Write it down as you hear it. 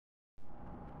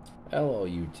Hello,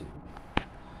 YouTube.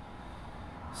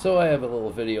 So I have a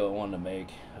little video I wanted to make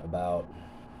about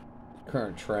the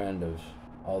current trend of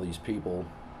all these people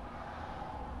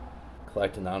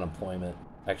collecting unemployment,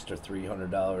 extra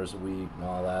 $300 a week and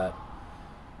all that.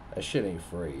 That shit ain't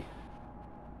free.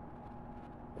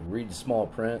 Read the small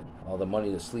print, all the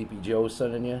money that Sleepy Joe's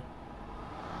sending you,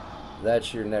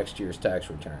 that's your next year's tax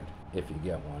return, if you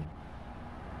get one.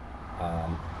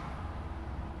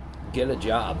 Get a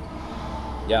job.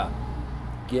 Yeah,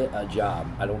 get a job.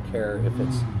 I don't care if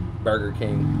it's Burger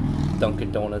King,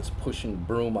 Dunkin' Donuts, pushing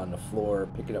broom on the floor,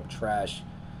 picking up trash,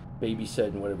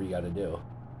 babysitting, whatever you got to do.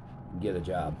 Get a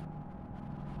job.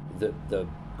 The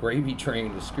gravy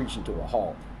train is screeching to a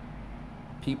halt.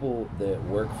 People that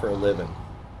work for a living,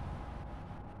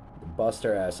 bust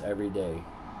their ass every day,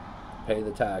 pay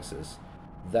the taxes.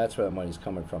 That's where that money's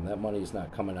coming from. That money is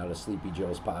not coming out of Sleepy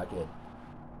Joe's pocket.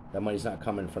 That money's not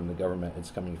coming from the government.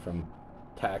 It's coming from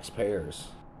taxpayers.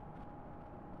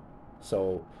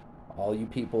 So all you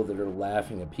people that are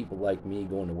laughing at people like me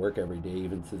going to work every day,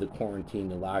 even through the quarantine,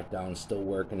 the lockdown, still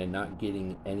working and not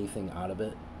getting anything out of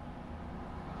it,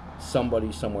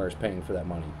 somebody somewhere is paying for that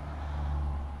money.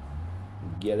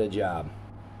 Get a job.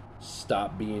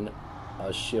 Stop being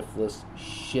a shiftless,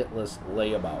 shitless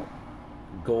layabout.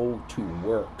 Go to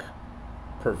work.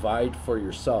 Provide for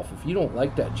yourself. If you don't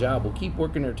like that job, well, keep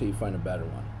working there till you find a better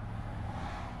one.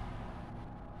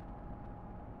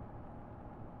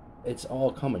 It's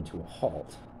all coming to a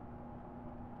halt.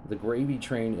 The gravy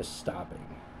train is stopping.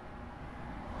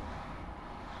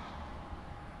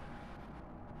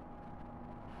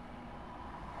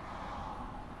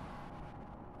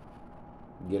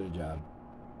 Get a job.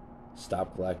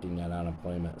 Stop collecting that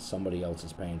unemployment. Somebody else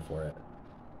is paying for it.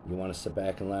 You want to sit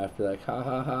back and laugh, be like, ha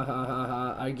ha ha ha ha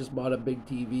ha, I just bought a big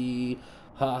TV,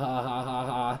 ha ha ha ha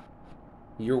ha.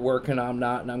 You're working, I'm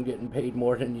not, and I'm getting paid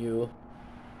more than you.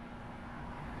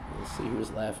 We'll see who's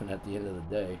laughing at the end of the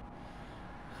day.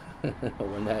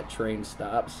 When that train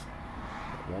stops,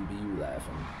 it won't be you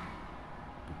laughing.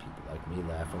 It'll be people like me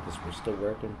laughing because we're still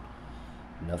working.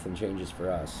 Nothing changes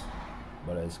for us.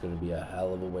 But it's going to be a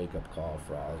hell of a wake-up call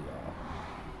for all y'all.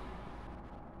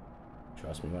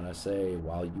 Trust me when I say,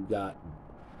 while you got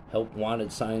help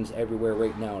wanted signs everywhere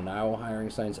right now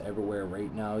hiring signs everywhere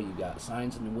right now, you got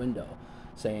signs in the window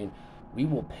saying, we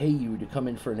will pay you to come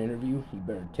in for an interview, you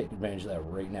better take advantage of that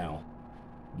right now.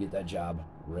 Get that job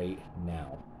right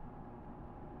now.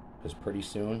 Because pretty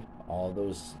soon, all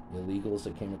those illegals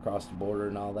that came across the border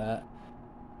and all that,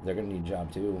 they're going to need a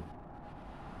job too.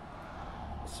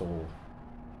 So,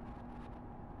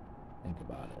 think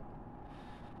about it.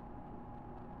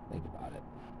 Think about it.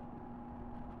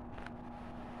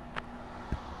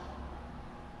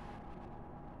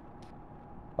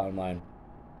 Bottom line,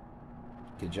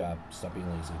 good job. Stop being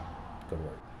lazy. Go to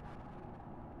work.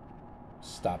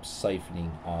 Stop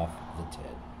siphoning off the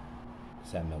tid.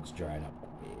 Because that milk's drying up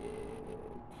quick.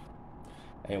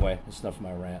 Anyway, that's enough of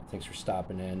my rant. Thanks for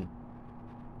stopping in.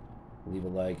 Leave a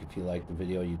like if you like the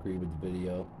video, you agree with the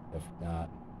video. If not,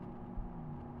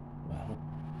 well...